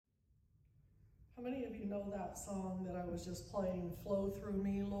How many of you know that song that I was just playing? Flow through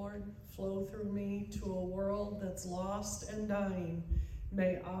me, Lord, flow through me to a world that's lost and dying.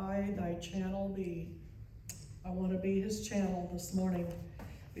 May I thy channel be. I want to be his channel this morning.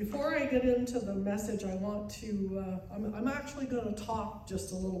 Before I get into the message, I want to, I'm actually going to talk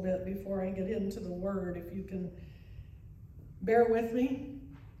just a little bit before I get into the word, if you can bear with me.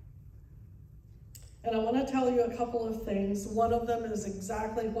 And I want to tell you a couple of things. One of them is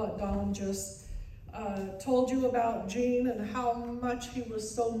exactly what Don just told you about Gene, and how much he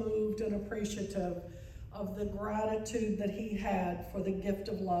was so moved and appreciative of the gratitude that he had for the gift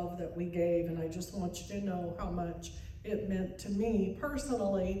of love that we gave. And I just want you to know how much it meant to me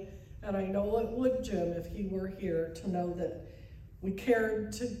personally, and I know it would Jim if he were here, to know that we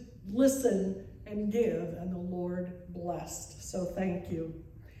cared to listen and give, and the Lord blessed. So thank you.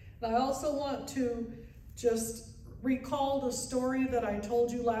 And I also want to just recall the story that I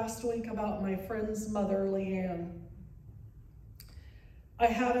told you last week about my friend's mother, Leanne. I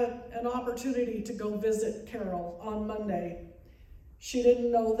had an opportunity to go visit Carol on Monday. She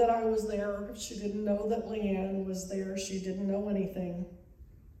didn't know that I was there. She didn't know that Leanne was there. She didn't know anything.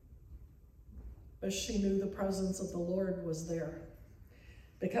 But she knew the presence of the Lord was there.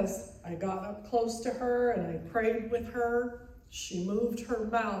 Because I got up close to her and I prayed with her. She moved her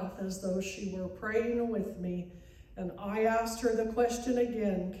mouth as though she were praying with me. And I asked her the question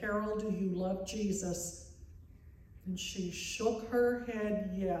again, Carol, do you love Jesus? And she shook her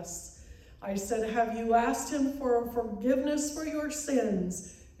head, yes. I said, have you asked him for forgiveness for your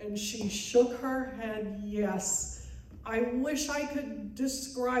sins? And she shook her head, yes. I wish I could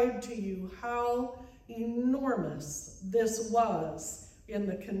describe to you how enormous this was in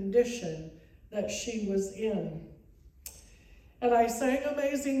the condition that she was in. And I sang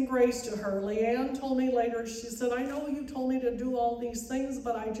Amazing Grace to her. Leanne told me later, she said, I know you told me to do all these things,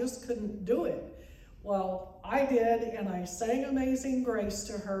 but I just couldn't do it. Well, I did, and I sang Amazing Grace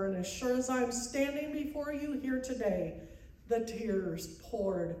to her, and as sure as I'm standing before you here today, the tears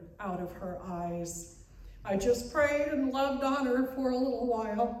poured out of her eyes. I just prayed and loved on her for a little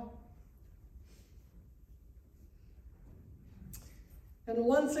while. And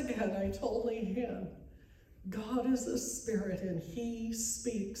once again, I told Leanne, God is a spirit, and he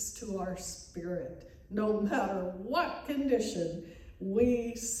speaks to our spirit, no matter what condition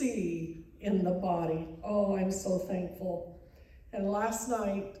we see in the body. Oh, I'm so thankful. And last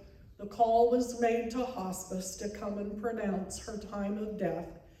night, the call was made to hospice to come and pronounce her time of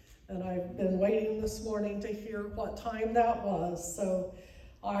death. And I've been waiting this morning to hear what time that was. So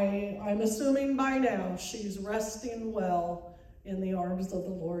I'm assuming by now she's resting well in the arms of the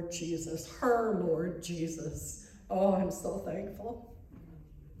Lord Jesus, her Lord Jesus. Oh, I'm so thankful.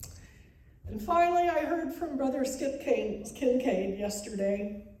 And finally, I heard from Brother Skip Kincaid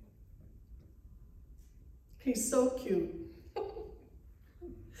yesterday. He's so cute.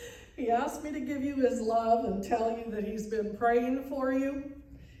 He asked me to give you his love and tell you that he's been praying for you.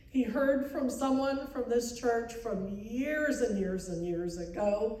 He heard from someone from this church from years and years and years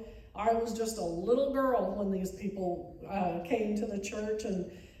ago. I was just a little girl when these people came to the church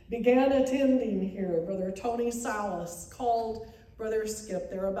and began attending here. Brother Tony Salas called Brother Skip.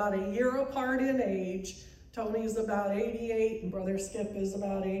 They're about a year apart in age. Tony's about 88 and Brother Skip is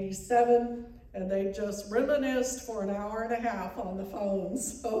about 87. And they just reminisced for an hour and a half on the phone.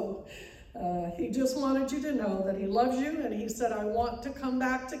 So he just wanted you to know that he loves you. And he said, I want to come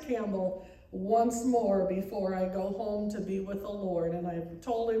back to Campbell once more before I go home to be with the Lord. And I've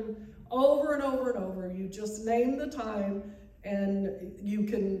told him over and over and over, you just name the time and you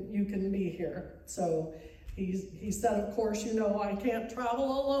can be here. So he said, of course, you know, I can't travel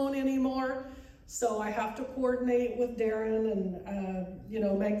alone anymore, so I have to coordinate with Darren and, you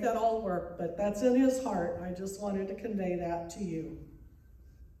know, make that all work. But that's in his heart. I just wanted to convey that to you.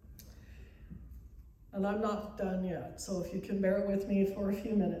 And I'm not done yet, so if you can bear with me for a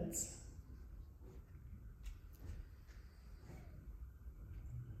few minutes.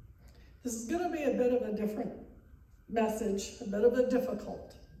 This is going to be a bit of a different message, a bit of a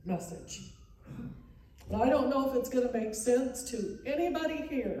difficult message. And I don't know if it's going to make sense to anybody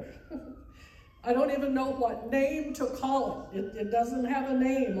here. I don't even know what name to call it. It doesn't have a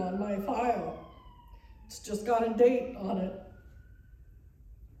name on my file. It's just got a date on it.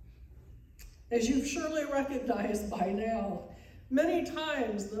 As you've surely recognized by now, many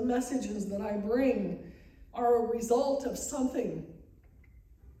times the messages that I bring are a result of something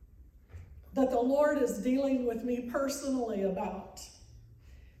that the Lord is dealing with me personally about.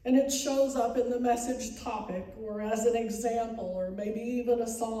 And it shows up in the message topic or as an example or maybe even a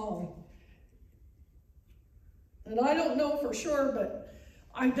song. And I don't know for sure, but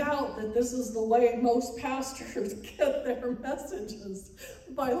I doubt that this is the way most pastors get their messages,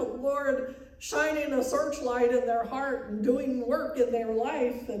 by the Lord shining a searchlight in their heart and doing work in their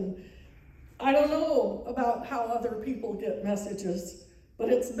life. And I don't know about how other people get messages, but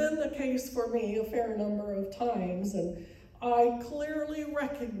it's been the case for me a fair number of times. And I clearly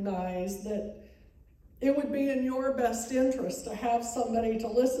recognize that it would be in your best interest to have somebody to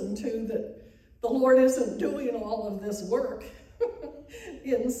listen to, that the Lord isn't doing all of this work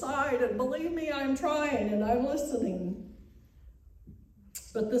inside. And believe me, I'm trying and I'm listening.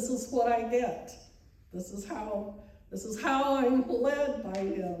 But this is what I get. This is how I'm led by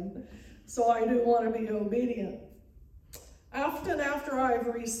Him. So I do want to be obedient. Often after I've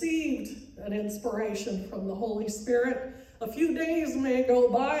received an inspiration from the Holy Spirit, a few days may go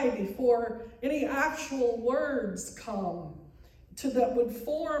by before any actual words come that would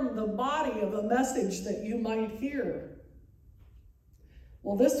form the body of a message that you might hear.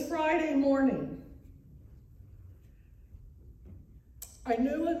 Well, this Friday morning, I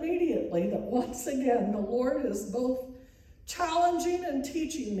knew immediately that once again the Lord is both challenging and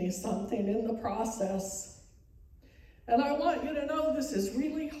teaching me something in the process. And I want you to know this is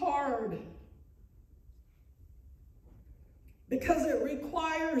really hard, because it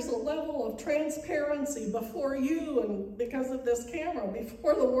requires a level of transparency before you, and because of this camera,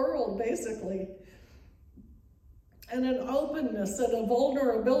 before the world, basically. And an openness and a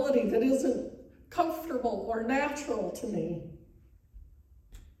vulnerability that isn't comfortable or natural to me.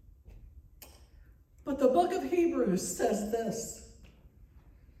 But the book of Hebrews says this: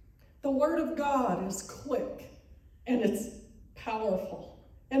 the word of God is quick, and it's powerful,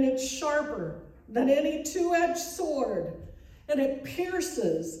 and it's sharper than any two-edged sword, and it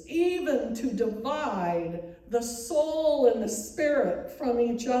pierces even to divide the soul and the spirit from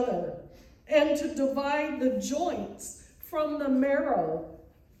each other, and to divide the joints from the marrow.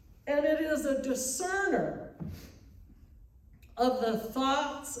 And it is a discerner of the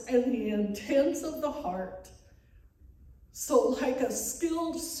thoughts and the intents of the heart. So like a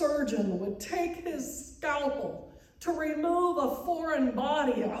skilled surgeon would take his scalpel to remove a foreign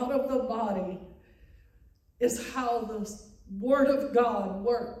body out of the body, is how the Word of God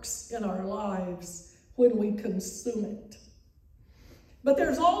works in our lives when we consume it. But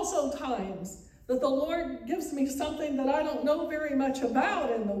there's also times that the Lord gives me something that I don't know very much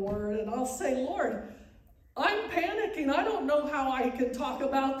about in the Word, and I'll say, Lord, I'm panicking. I don't know how I can talk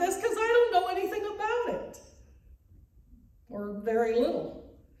about this because I don't know anything about it, or very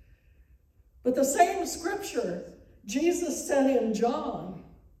little. But the same scripture, Jesus said in John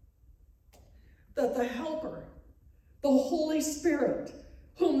that the Helper, the Holy Spirit,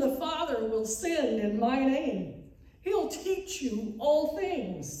 whom the Father will send in my name, He'll teach you all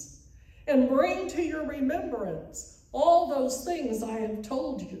things and bring to your remembrance all those things I have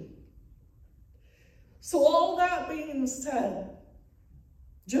told you. So all that being said,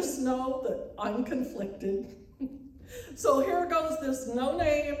 just know that I'm conflicted. So here goes this no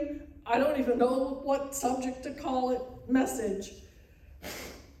name, I don't even know what subject to call it, message.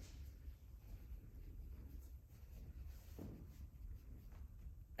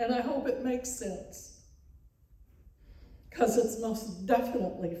 And I hope it makes sense, because it's most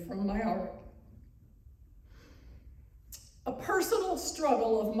definitely from my heart. A personal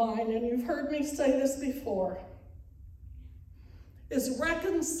struggle of mine, and you've heard me say this before, is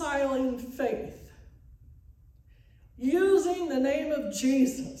reconciling faith, using the name of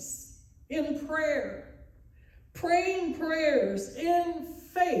Jesus in prayer, praying prayers in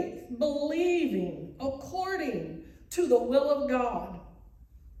faith, believing according to the will of God,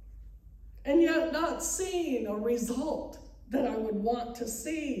 and yet not seeing a result that I would want to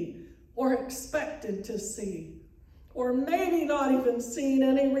see or expected to see, or maybe not even seeing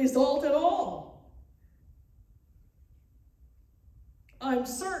any result at all. I'm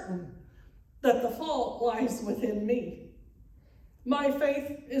certain that the fault lies within me. My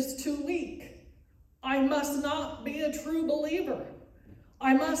faith is too weak. I must not be a true believer.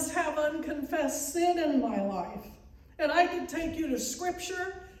 I must have unconfessed sin in my life. And I could take you to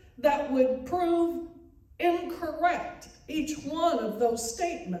scripture that would prove incorrect each one of those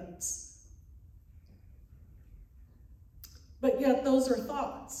statements. But yet those are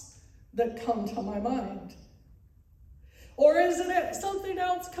thoughts that come to my mind. Or is it something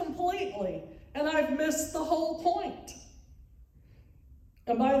else completely, and I've missed the whole point?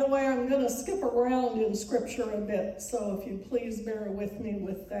 And by the way, I'm going to skip around in scripture a bit, so if you please bear with me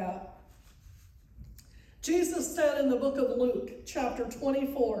with that. Jesus said in the book of Luke, chapter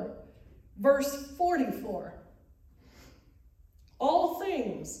 24, verse 44, all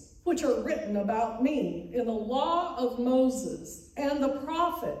things which are written about me in the law of Moses and the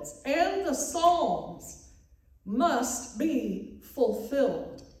prophets and the Psalms must be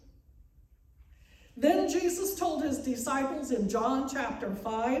fulfilled. Then Jesus told his disciples in John chapter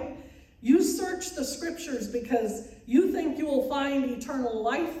 5, you search the scriptures because you think you will find eternal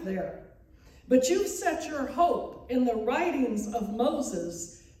life there. But you've set your hope in the writings of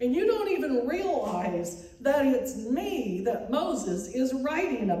Moses, and you don't even realize that it's me that Moses is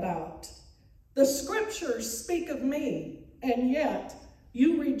writing about. The scriptures speak of me, and yet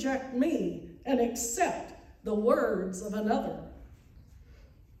you reject me and accept the words of another.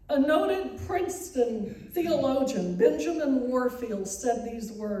 A noted Princeton theologian, Benjamin Warfield,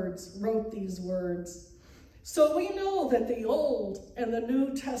 wrote these words. So we know that the Old and the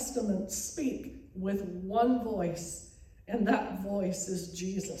New Testament speak with one voice, and that voice is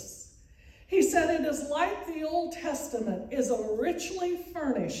Jesus. He said it is like the Old Testament is a richly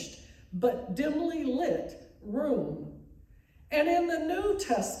furnished but dimly lit room. And in the New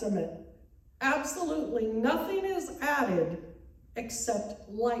Testament, absolutely nothing is added except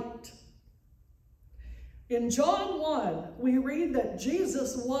light. In John 1, we read that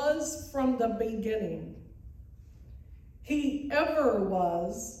Jesus was from the beginning. He ever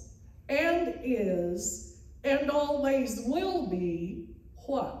was and is and always will be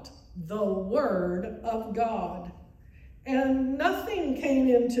what? The Word of God. And nothing came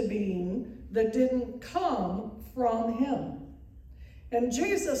into being that didn't come from him. And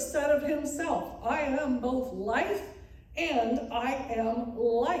Jesus said of himself, I am both life and I am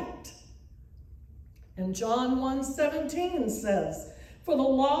light. And John 1:17 says, for the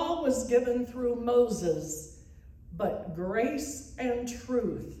law was given through Moses, but grace and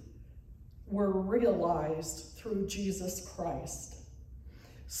truth were realized through Jesus Christ.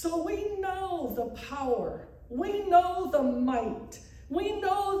 So we know the power, we know the might, we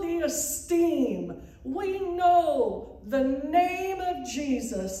know the esteem, we know the name of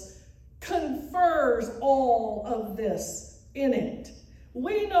Jesus confers all of this in it.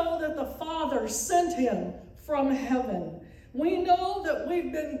 We know that the Father sent him from heaven. We know that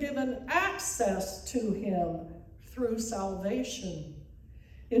we've been given access to him through salvation.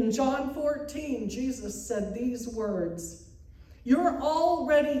 In John 14, Jesus said these words, you're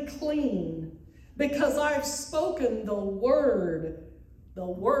already clean because I've spoken the word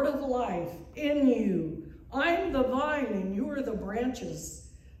of life in you. I'm the vine and you are the branches,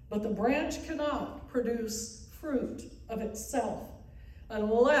 but the branch cannot produce fruit of itself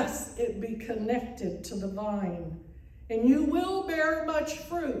unless it be connected to the vine. And you will bear much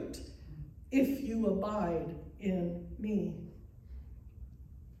fruit if you abide in me.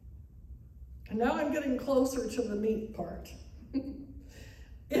 And now I'm getting closer to the meat part.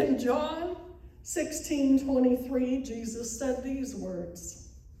 In John 16:23, Jesus said these words,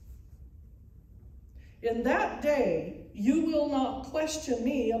 in that day, you will not question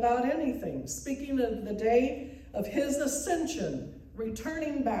me about anything. Speaking of the day of his ascension,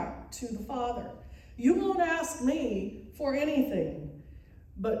 returning back to the Father. You won't ask me for anything,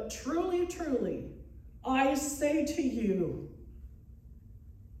 but truly, truly, I say to you,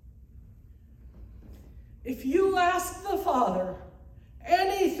 if you ask the Father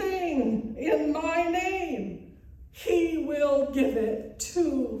anything in my name, he will give it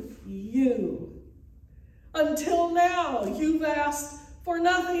to you. Until now, you've asked for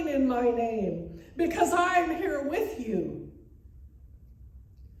nothing in my name because I'm here with you.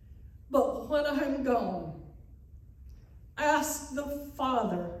 But when I'm gone, ask the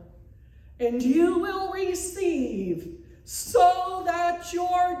Father, and you will receive so that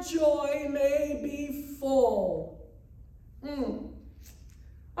your joy may be full.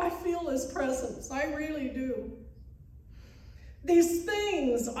 I feel his presence. I really do. These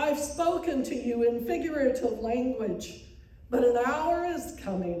things I've spoken to you in figurative language, but an hour is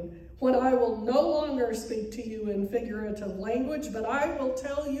coming when I will no longer speak to you in figurative language, but I will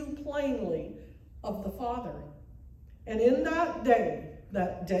tell you plainly of the Father. And in that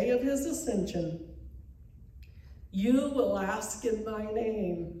day of his ascension, you will ask in my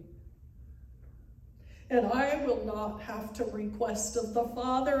name. And I will not have to request of the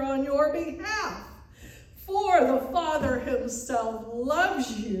Father on your behalf. For the Father himself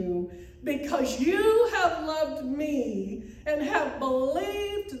loves you because you have loved me and have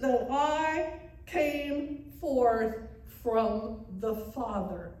believed that I came forth from the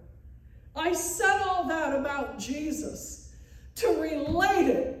Father. I said all that about Jesus to relate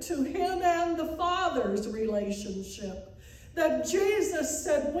it to him and the Father's relationship. That Jesus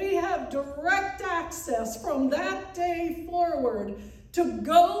said we have direct access from that day forward to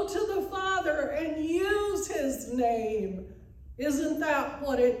go to the Father and use his name Isn't that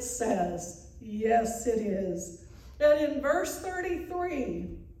what it says? Yes, it is. And in verse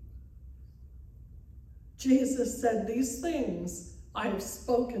 33, Jesus said, "These things I have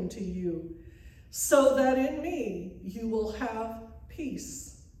spoken to you, so that in me you will have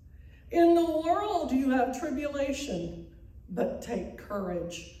peace. In the world you have tribulation, but take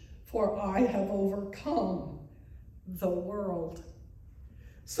courage, for I have overcome the world."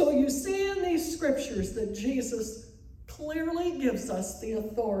 So you see in these scriptures that Jesus clearly gives us the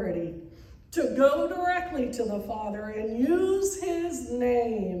authority to go directly to the Father and use his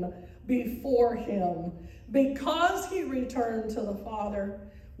name before him. Because he returned to the Father,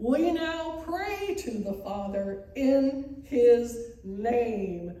 we now pray to the Father in his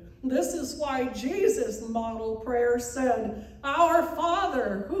name. This is why Jesus' model prayer said, "Our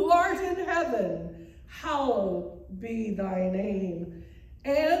Father who art in heaven, hallowed be thy name."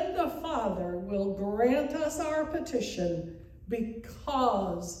 And the Father will grant us our petition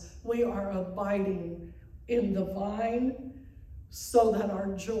because we are abiding in the vine, so that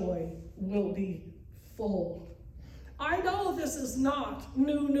our joy will be full. I know this is not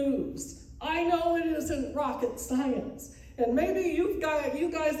new news. I know it isn't rocket science. And maybe you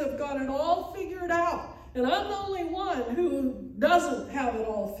guys have got it all figured out. And I'm the only one who doesn't have it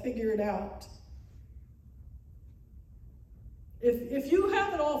all figured out. If you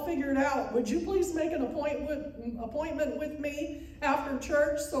have it all figured out, would you please make an appointment with me after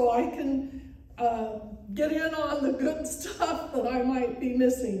church so I can get in on the good stuff that I might be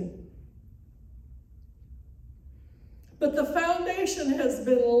missing? But the foundation has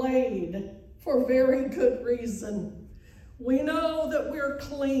been laid for very good reason. We know that we're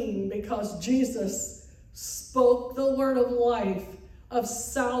clean because Jesus spoke the word of life, of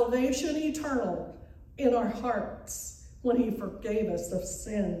salvation eternal in our hearts when he forgave us of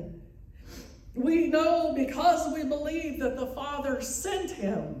sin. We know because we believe that the Father sent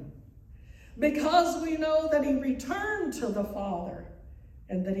him, because we know that he returned to the Father,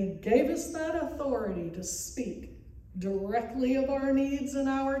 and that he gave us that authority to speak directly of our needs and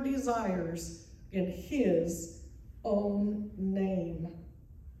our desires in his own name.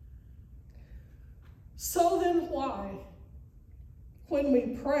 So then why, when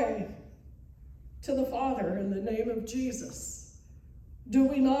we pray to the Father in the name of Jesus, do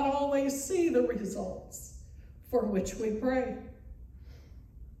we not always see the results for which we pray?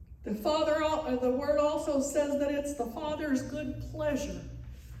 The word also says that it's the Father's good pleasure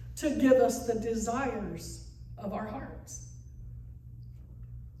to give us the desires of our hearts.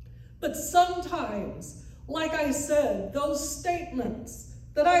 But sometimes, like I said, those statements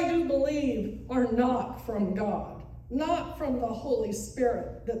that I do believe are not from God, not from the Holy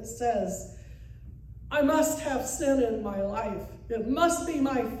Spirit, that says, I must have sin in my life. It must be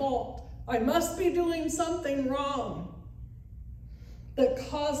my fault. I must be doing something wrong, that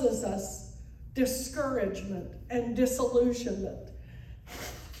causes us discouragement and disillusionment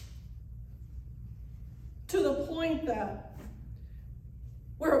to the point that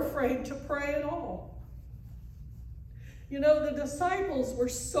we're afraid to pray at all. You know, the disciples were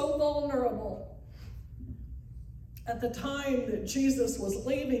so vulnerable at the time that Jesus was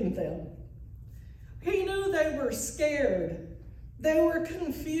leaving them. He knew they were scared. They were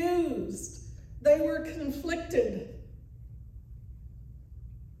confused. They were conflicted.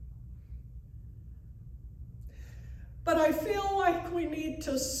 But I feel like we need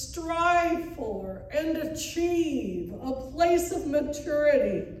to strive for and achieve a place of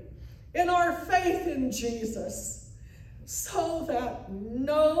maturity in our faith in Jesus, so that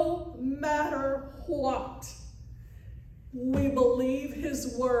no matter what, we believe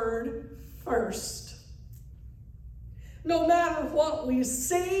his word first. No matter what we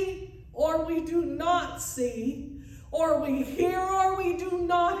see or we do not see, or we hear or we do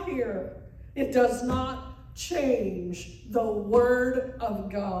not hear, it does not change the word of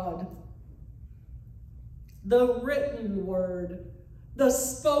God. The written word, the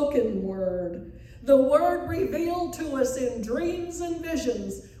spoken word, the word revealed to us in dreams and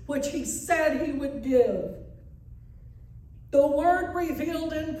visions, which he said he would give. The word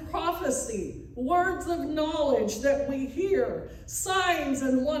revealed in prophecy, words of knowledge that we hear, signs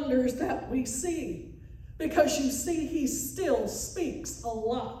and wonders that we see. Because you see, he still speaks a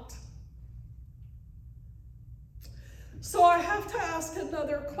lot. So I have to ask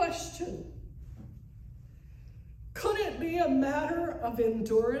another question. Could it be a matter of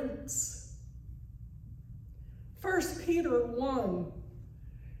endurance? 1 Peter 1,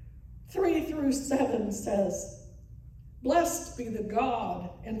 3-7 says, "Blessed be the God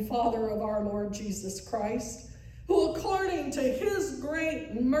and Father of our Lord Jesus Christ, who according to his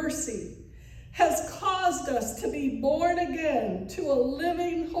great mercy has caused us to be born again to a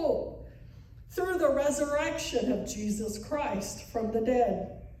living hope through the resurrection of Jesus Christ from the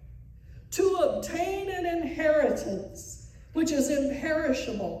dead, to obtain an inheritance which is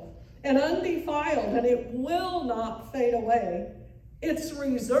imperishable and undefiled, and it will not fade away. It's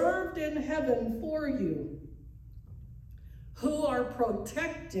reserved in heaven for you, who are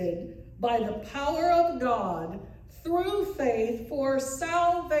protected by the power of God through faith for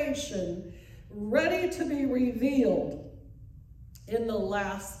salvation, ready to be revealed in the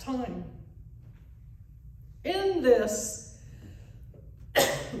last time. In this,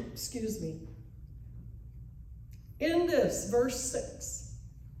 excuse me, in this, verse 6,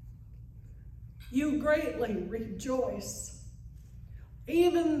 you greatly rejoice,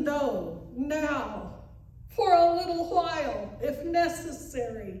 even though now, for a little while, if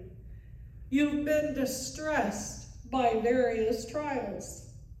necessary, you've been distressed by various trials.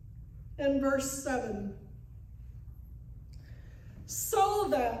 And verse 7, so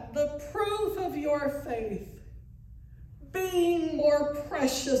that the proof of your faith, being more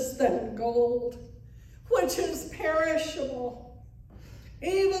precious than gold, which is perishable,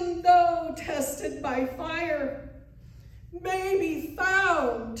 even though tested by fire, may be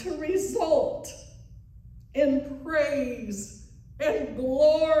found to result in praise and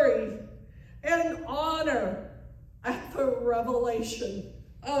glory and honor at the revelation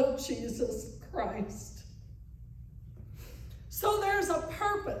of Jesus Christ. So there's a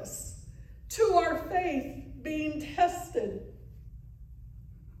purpose to our faith being tested.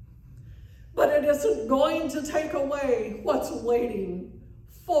 But it isn't going to take away what's waiting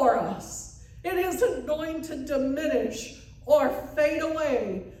for us. It isn't going to diminish or fade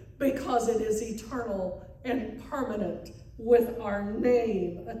away, because it is eternal and permanent with our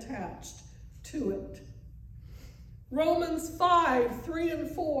name attached to it. Romans 5, 3 and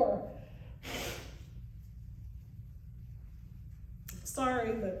 4.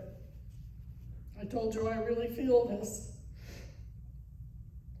 Sorry, but I told you I really feel this.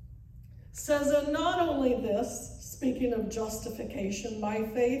 Says, and not only this, speaking of justification by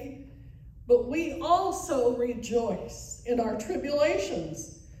faith, but we also rejoice in our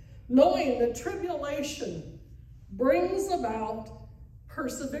tribulations, knowing that tribulation brings about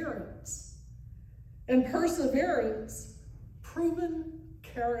perseverance, and perseverance, proven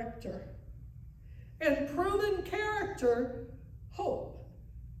character, and proven character, hope.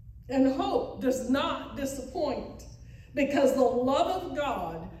 And hope does not disappoint, because the love of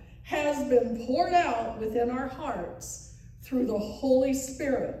God has been poured out within our hearts through the Holy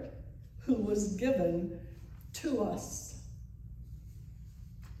Spirit who was given to us.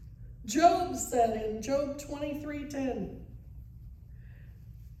 Job said in Job 23:10,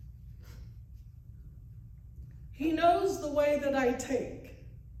 he knows the way that I take,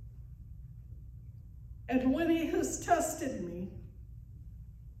 and when he has tested me,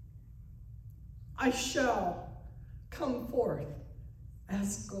 I shall come forth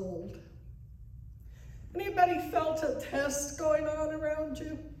as gold. Anybody felt a test going on around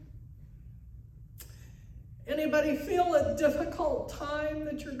you? Anybody feel a difficult time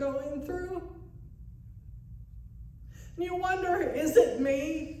that you're going through? And you wonder, is it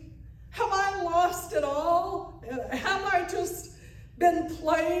me? Have I lost it all? Have I just been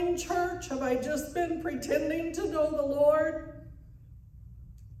playing church? Have I just been pretending to know the Lord?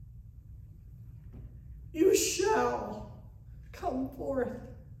 You shall come forth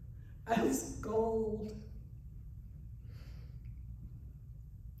as gold.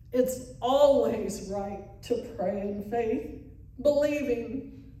 It's always right to pray in faith,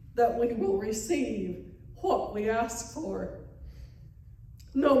 believing that we will receive what we ask for,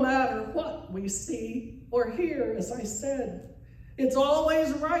 no matter what we see or hear, as I said. It's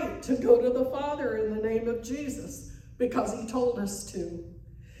always right to go to the Father in the name of Jesus, because he told us to.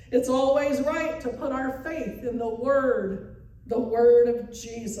 It's always right to put our faith in the Word of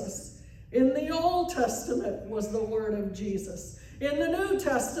Jesus. In the Old Testament was the Word of Jesus. In the New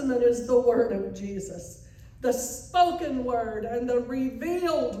Testament is the Word of Jesus. The spoken Word and the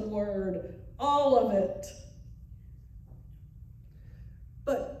revealed Word, all of it.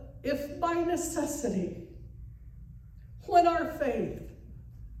 But if by necessity, when our faith,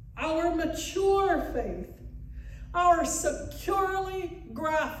 our mature faith, our securely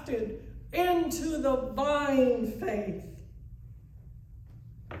grafted into the vine faith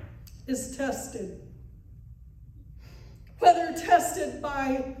is tested, whether tested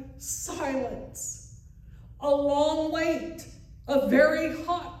by silence, a long wait, a very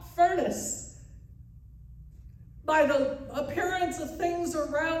hot furnace, by the appearance of things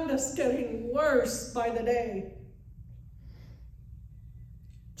around us getting worse by the day,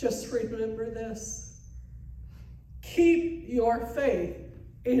 just remember this. Keep your faith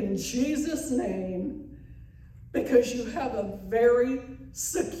in Jesus' name, because you have a very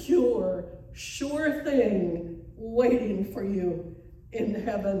secure, sure thing waiting for you in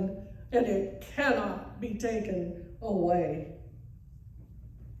heaven, and it cannot be taken away.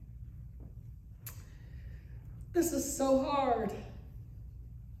 This is so hard.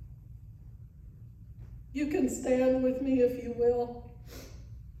 You can stand with me if you will.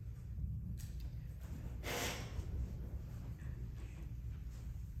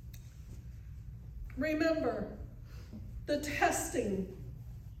 Remember, the testing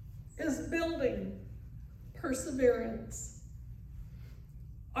is building perseverance,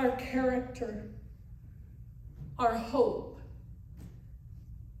 our character, our hope,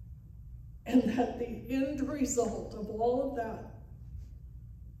 and that the end result of all of that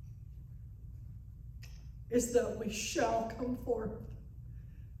is that we shall come forth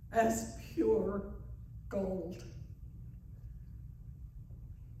as pure gold.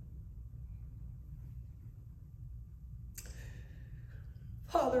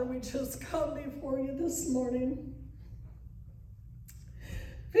 Father, we just come before you this morning,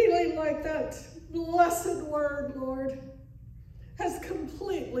 feeling like that blessed word, Lord, has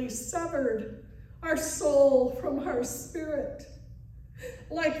completely severed our soul from our spirit,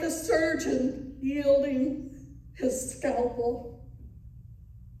 like the surgeon yielding his scalpel.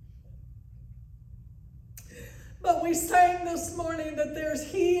 But we sang this morning that there's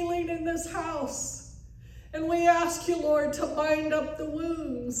healing in this house. And we ask you, Lord, to bind up the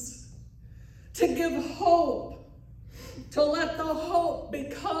wounds, to give hope, to let the hope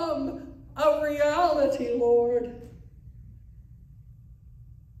become a reality, Lord.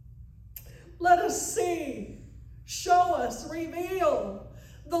 Let us see, show us, reveal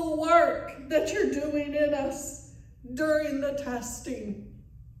the work that you're doing in us during the testing.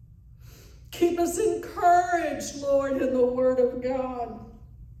 Keep us encouraged, Lord, in the Word of God.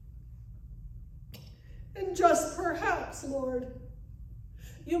 And just perhaps, Lord,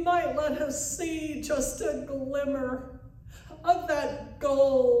 you might let us see just a glimmer of that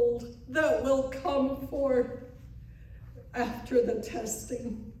gold that will come forth after the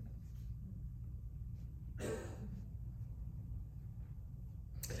testing.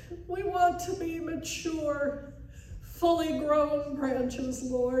 We want to be mature, fully grown branches,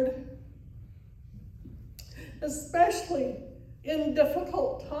 Lord, especially in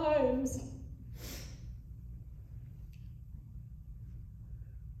difficult times.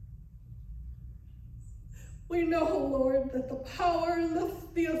 We know, Lord, that the power and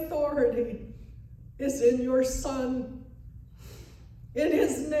the authority is in your Son, in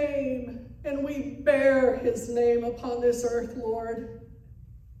his name, and we bear his name upon this earth, Lord.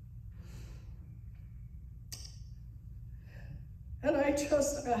 And I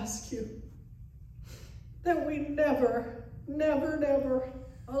just ask you that we never, never, never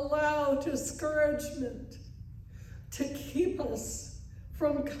allow discouragement to keep us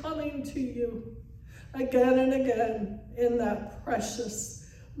from coming to you again and again in that precious,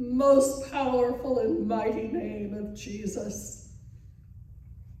 most powerful and mighty name of Jesus.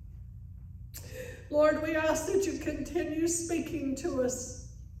 Lord, we ask that you continue speaking to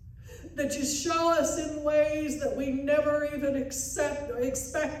us, that you show us in ways that we never even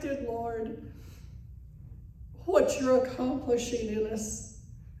expected, Lord, what you're accomplishing in us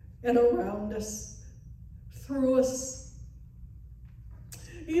and around us, through us.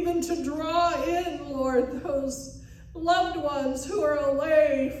 Even to draw in, Lord, those loved ones who are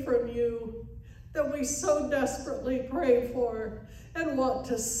away from you that we so desperately pray for and want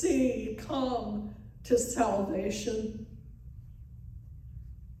to see come to salvation.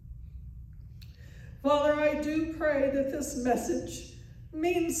 Father, I do pray that this message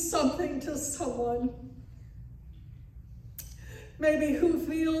means something to someone, maybe who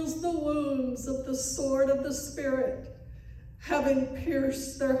feels the wounds of the sword of the Spirit having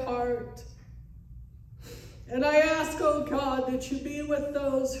pierced their heart. And I ask, oh God, that you be with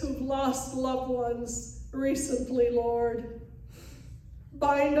those who've lost loved ones recently, Lord.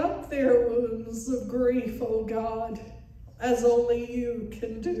 Bind up their wounds of grief, oh God, as only you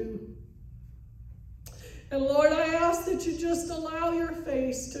can do. And Lord, I ask that you just allow your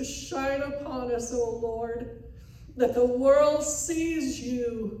face to shine upon us, oh Lord, that the world sees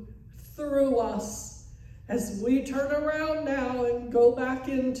you through us as we turn around now and go back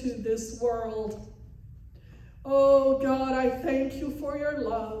into this world. Oh God, I thank you for your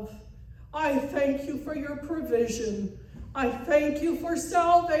love. I thank you for your provision. I thank you for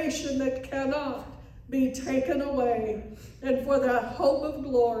salvation that cannot be taken away, and for that hope of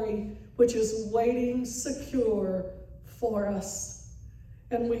glory which is waiting secure for us.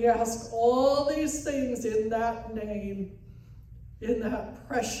 And we ask all these things in that name, in that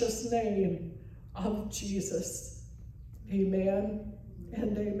precious name of Jesus. Amen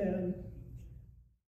and amen.